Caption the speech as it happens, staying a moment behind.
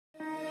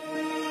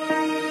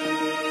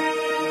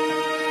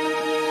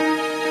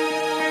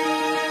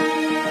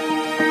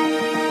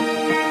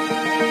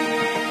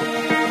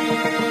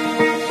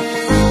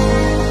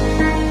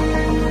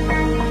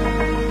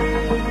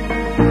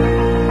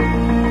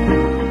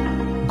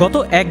গত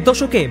এক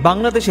দশকে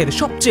বাংলাদেশের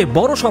সবচেয়ে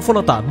বড়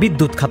সফলতা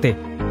বিদ্যুৎ খাতে।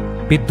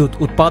 বিদ্যুৎ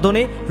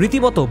উৎপাদনে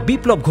রীতিমতো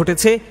বিপ্লব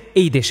ঘটেছে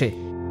এই দেশে।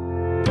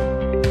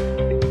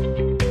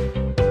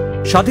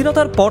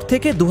 স্বাধীনতার পর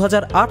থেকে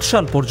 2008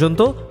 সাল পর্যন্ত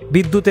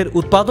বিদ্যুতের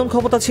উৎপাদন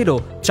ক্ষমতা ছিল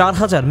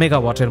 4000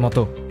 মেগাওয়াটের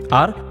মতো।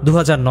 আর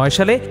 2009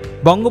 সালে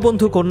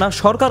বঙ্গবন্ধু কন্যা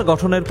সরকার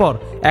গঠনের পর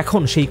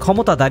এখন সেই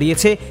ক্ষমতা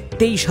দাঁড়িয়েছে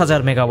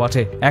 23,000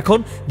 মেগাওয়াটে। এখন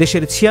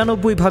দেশের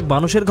 96%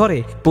 মানুষের ঘরে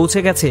পৌঁছে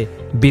গেছে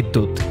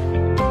বিদ্যুৎ।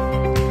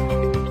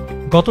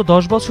 গত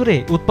 10 বছরে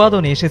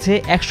উৎপাদনে এসেছে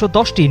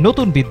 110টি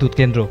নতুন বিদ্যুৎ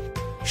কেন্দ্র।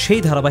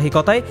 সেই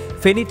ধারাবাহিকতায়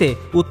ফেনীতে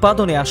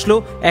উৎপাদনে আসলো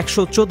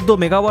 114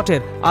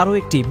 মেগাওয়াটের আরও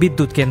একটি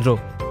বিদ্যুৎ কেন্দ্র।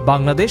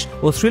 বাংলাদেশ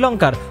ও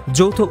শ্রীলঙ্কার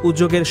যৌথ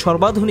উদ্যোগের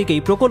সর্বাধুনিক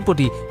এই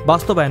প্রকল্পটি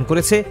বাস্তবায়ন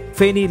করেছে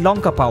ফেনী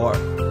লঙ্কা পাওয়ার।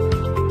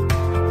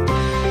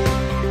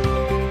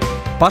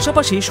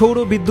 পাশাপাশি সৌর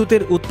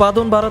বিদ্যুতের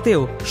উৎপাদন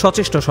বাড়াতেও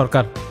সচেষ্ট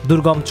সরকার।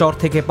 দুর্গম চর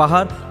থেকে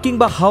পাহাড়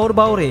কিংবা হাওর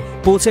বাওরে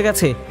পৌঁছে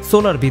গেছে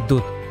সোলার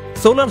বিদ্যুৎ।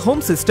 সোলার হোম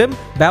সিস্টেম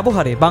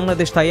ব্যবহারে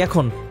বাংলাদেশ তাই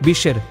এখন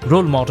বিশ্বের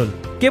রোল মডেল।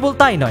 কেবল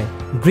তাই নয়,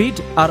 গ্রিড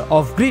আর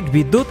অফ গ্রিড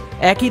বিদ্যুৎ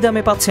একই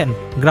দামে পাচ্ছেন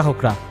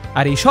গ্রাহকরা।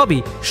 আর এই সবই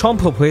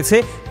সম্ভব হয়েছে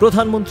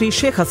প্রধানমন্ত্রী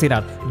শেখ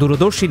হাসিনার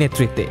দূরদর্শী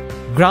নেতৃত্বে।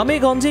 গ্রামে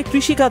গঞ্জে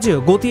কৃষিকাজেও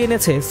গতি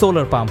এনেছে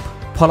সোলার পাম্প।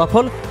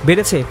 ফলাফল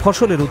বেড়েছে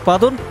ফসলের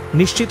উৎপাদন,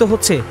 নিশ্চিত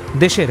হচ্ছে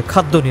দেশের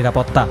খাদ্য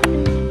নিরাপত্তা।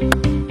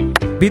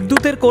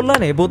 বিদ্যুতের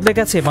কল্যাণে বদলে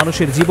গেছে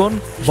মানুষের জীবন,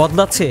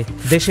 বদলাচ্ছে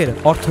দেশের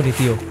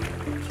অর্থনীতিও।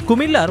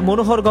 কুমিল্লার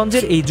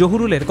মনোহরগঞ্জের এই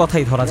জহুরুলের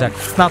কথাই ধরা যাক।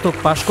 স্নাতক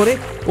পাশ করে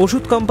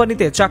ওষুধ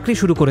কোম্পানিতে চাকরি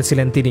শুরু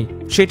করেছিলেন তিনি।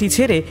 সেটি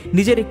ছেড়ে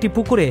নিজের একটি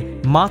পুকুরে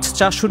মাছ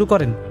চাষ শুরু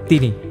করেন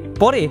তিনি।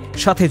 পরে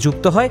সাথে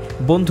যুক্ত হয়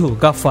বন্ধু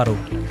গাফফারও।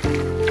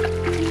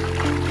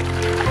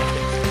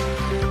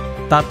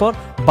 তারপর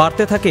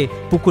বাড়তে থাকে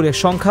পুকুরের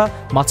সংখ্যা,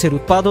 মাছের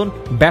উৎপাদন,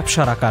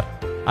 ব্যবসার আকার।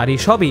 আর এই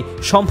সবই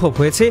সম্ভব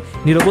হয়েছে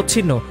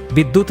নিরবচ্ছিন্ন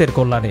বিদ্যুতের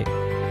কল্যাণে।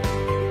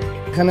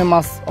 এখানে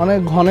মাছ অনেক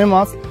ঘনে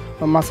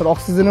মাছের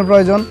অক্সিজেনের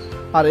প্রয়োজন।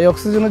 আর এই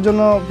অক্সিজেনের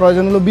জন্য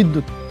প্রয়োজন হলো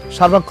বিদ্যুৎ।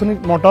 সার্বক্ষণিক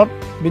মোটর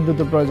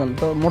বিদ্যুতের প্রয়োজন।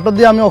 তো মোটর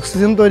দিয়ে আমি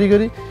অক্সিজেন তৈরি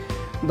করি।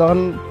 তখন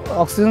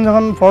অক্সিজেন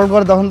যখন ফরওয়ার্ড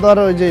করে তখন তো আর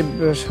ওই যে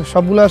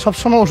সবগুলো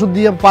সবসময় ওষুধ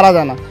দিয়ে পারা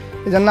যায় না।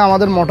 এই জন্য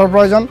আমাদের মোটর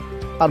প্রয়োজন।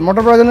 আর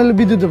মোটর প্রয়োজন হলে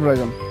বিদ্যুতের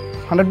প্রয়োজন।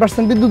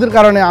 100% বিদ্যুতের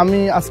কারণে আমি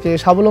আজকে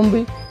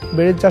স্বাবলম্বী,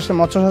 বেড়ির চাষে,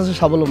 মৎস্য চাষে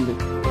স্বাবলম্বী।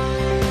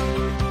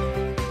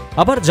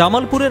 আবার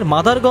জামালপুরের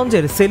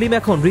মাদারগঞ্জের সেলিম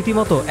এখন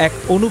রীতিমতো এক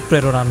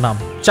অনুপ্রেরণার নাম।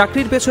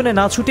 চাকরির পেছনে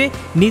না ছুটে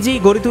নিজেই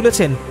গড়ে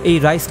তুলেছেন এই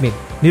রাইস মিল।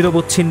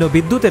 নিরবচ্ছিন্ন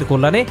বিদ্যুতের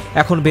কল্যাণে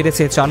এখন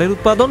বেড়েছে চালের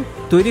উৎপাদন,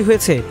 তৈরি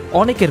হয়েছে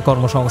অনেকের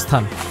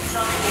কর্মসংস্থান।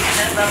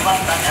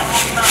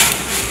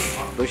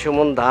 200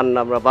 মণ ধান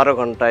আমরা 12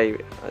 ঘন্টায়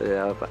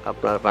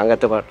আপনার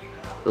ভাঙাতে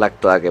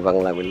লাগতো আগে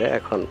বাংলা মিলে,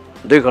 এখন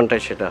 2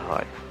 ঘন্টায় সেটা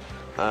হয়।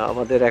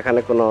 আমাদের এখানে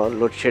কোনো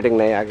লোডশেডিং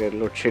নেই, আগে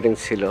লোডশেডিং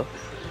ছিল।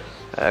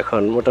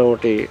 এখন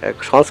মোটামুটি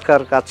সংস্কার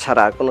কাজ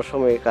ছাড়া কোনো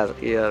সময়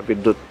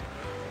বিদ্যুৎ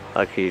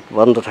আর কি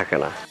বন্ধ থাকে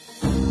না।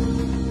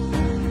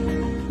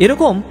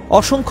 এরকম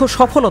অসংখ্য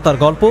সফলতার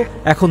গল্প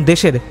এখন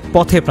দেশের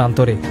পথে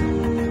প্রান্তরে।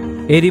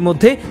 এরই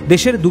মধ্যে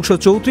দেশের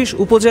 234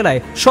 উপজেলায়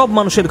সব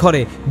মানুষের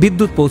ঘরে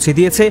বিদ্যুৎ পৌঁছে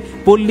দিয়েছে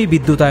পল্লী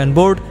বিদ্যুতায়ন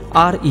বোর্ড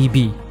REB।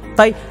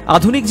 তাই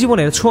আধুনিক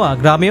জীবনের ছোঁয়া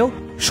গ্রামেও।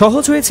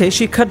 সহজ হয়েছে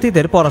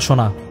শিক্ষার্থীদের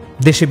পড়াশোনা।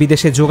 দেশে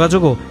বিদেশে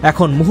যোগাযোগও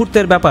এখন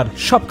মুহূর্তের ব্যাপার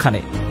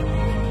সবখানে।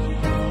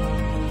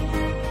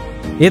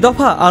 এ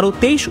দফা আরও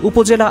 23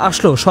 উপজেলা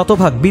আসলো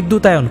শতভাগ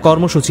বিদ্যুতায়ন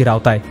কর্মসূচির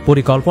আওতায়।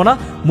 পরিকল্পনা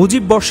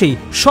মুজিব বর্ষেই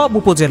সব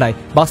উপজেলায়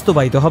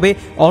বাস্তবায়িত হবে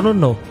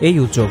অনন্য এই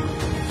উদ্যোগ।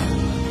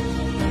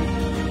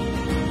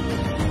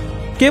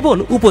 কেবল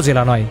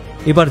উপজেলা নয়,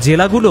 এবার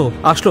জেলাগুলো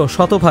আসলো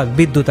শতভাগ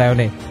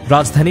বিদ্যুতায়নে।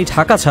 রাজধানী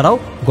ঢাকা ছাড়াও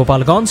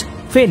গোপালগঞ্জ,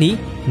 ফেনী,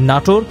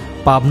 নাটোর,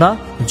 পাবনা,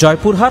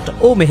 জয়পুরহাট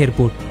ও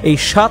মেহেরপুর এই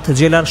 7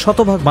 জেলার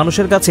শতভাগ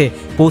মানুষের কাছে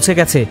পৌঁছে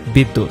গেছে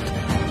বিদ্যুৎ।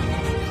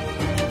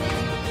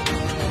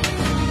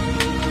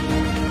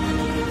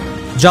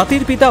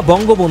 জাতির পিতা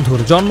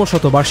বঙ্গবন্ধুর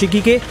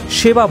জন্মশতবার্ষিকীকে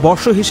সেবা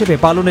বর্ষ হিসেবে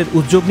পালনের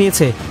উদ্যোগ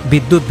নিয়েছে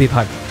বিদ্যুৎ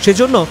বিভাগ।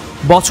 সেজন্য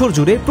বছর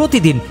জুড়ে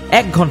প্রতিদিন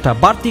 1 ঘন্টা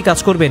বাড়তি কাজ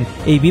করবেন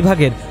এই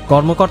বিভাগের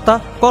কর্মকর্তা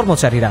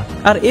কর্মচারীরা।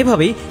 আর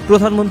এভাবেই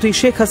প্রধানমন্ত্রী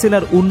শেখ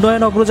হাসিনার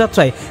উন্নয়ন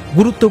অগ্রযাত্রায়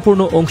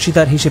গুরুত্বপূর্ণ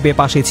অংশীদার হিসেবে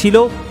পাশে ছিল,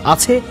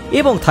 আছে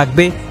এবং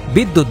থাকবে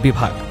বিদ্যুৎ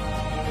বিভাগ।